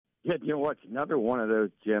Yeah, you know what? Another one of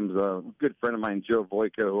those gyms. A good friend of mine, Joe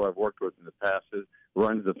Voico, who I've worked with in the past,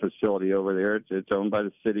 runs the facility over there. It's owned by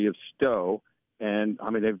the city of Stow, and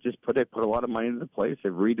I mean they put a lot of money into the place.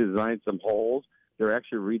 They've redesigned some holes. They're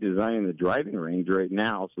actually redesigning the driving range right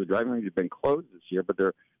now. So the driving range has been closed this year, but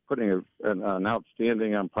they're putting an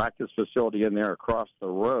outstanding practice facility in there across the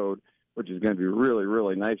road, which is going to be really,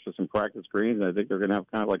 really nice for some practice greens. And I think they're going to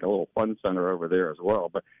have kind of like a little fun center over there as well.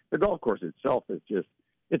 But the golf course itself is just,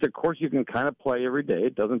 it's a course you can kind of play every day.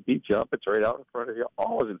 It doesn't beat you up. It's right out in front of you.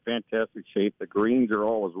 Always in fantastic shape. The greens are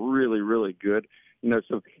always really, really good. You know,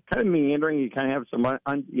 so kind of meandering. You kind of have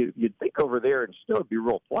some, you'd think over there and still be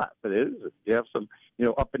real flat, but it is. You have some,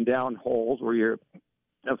 up and down holes where you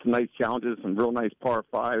have some nice challenges, some real nice par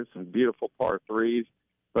fives, some beautiful par threes.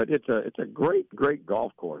 But it's a great, great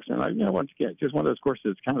golf course. And, once again, just one of those courses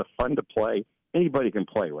that's kind of fun to play. Anybody can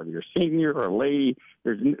play, whether you're a senior or a lady.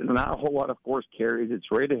 There's not a whole lot of forced carries. It's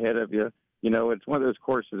right ahead of you. It's one of those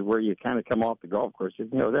courses where you kind of come off the golf course.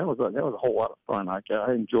 That was a whole lot of fun. I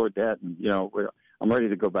enjoyed that, and I'm ready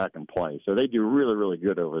to go back and play. So they do really, really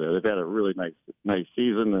good over there. They've had a really nice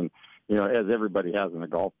season, and as everybody has in the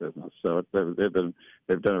golf business. So they've done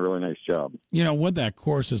a really nice job. With that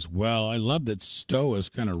course as well, I love that Stow has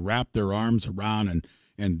kind of wrapped their arms around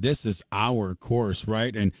and this is our course,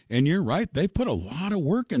 right? And you're right. They put a lot of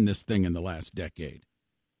work in this thing in the last decade.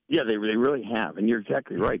 Yeah, they really have. And you're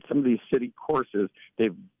exactly right. Some of these city courses,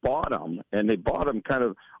 they've bought them, and they bought them kind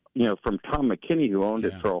of, from Tom McKinney, who owned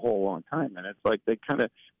it for a whole long time. And it's like they kind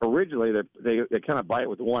of, originally, they kind of buy it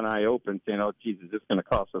with one eye open, saying, oh, Jesus, this is going to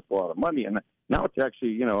cost us a lot of money. And now it's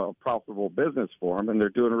actually, a profitable business for them, and they're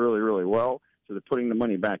doing really, really well. So they're putting the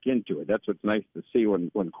money back into it. That's what's nice to see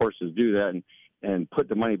when courses do that and put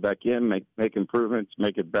the money back in, make improvements,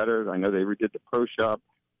 make it better. I know they redid the pro shop.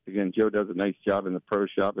 Again, Joe does a nice job in the pro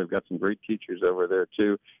shop. They've got some great teachers over there,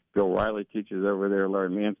 too. Bill Riley teaches over there. Larry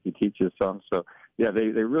Mansky teaches some. So, yeah, they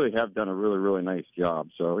really have done a really, really nice job.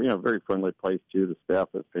 So, very friendly place, too. The staff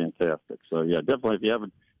is fantastic. So, yeah, definitely if you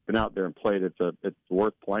haven't been out there and played, it's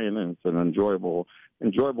worth playing, and it's an enjoyable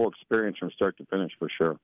experience from start to finish for sure.